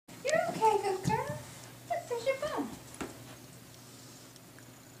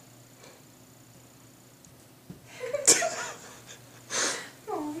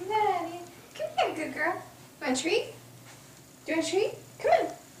want a treat? Do you want a treat? Come on.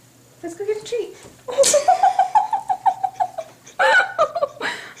 Let's go get a treat. Oh,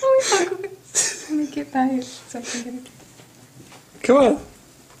 my God. Let me get by it so I can get a treat. Come on.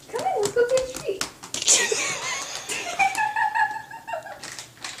 Come on, let's go get a treat.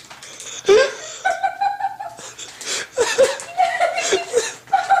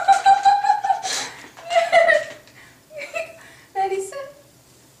 Maddie, sit.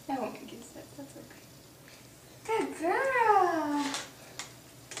 I won't make you sit. That's okay. Good girl.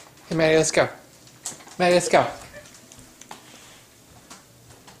 Hey, Maddie, let's go. Maddie, let's go.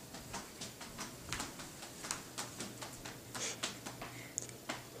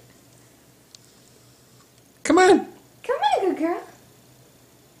 Come on. Come on, good girl.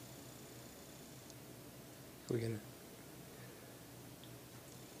 Are we gonna?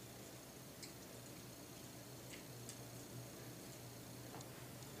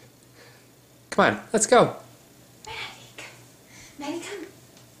 Come on, let's go. Maddie, come. Maddie, come.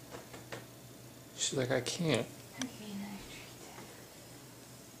 She's like, I can't. I'll give you another treat.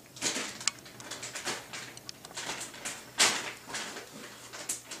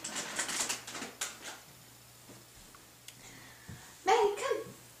 Maddie, come.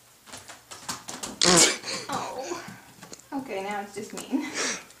 Oh. Okay, now it's just mean.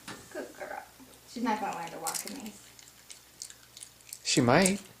 Good girl. She's not going to learn to walk in these. She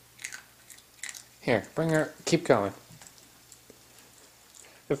might. Here, bring her. Keep going.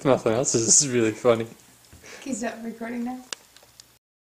 If nothing else, this is really funny. Can you stop recording now?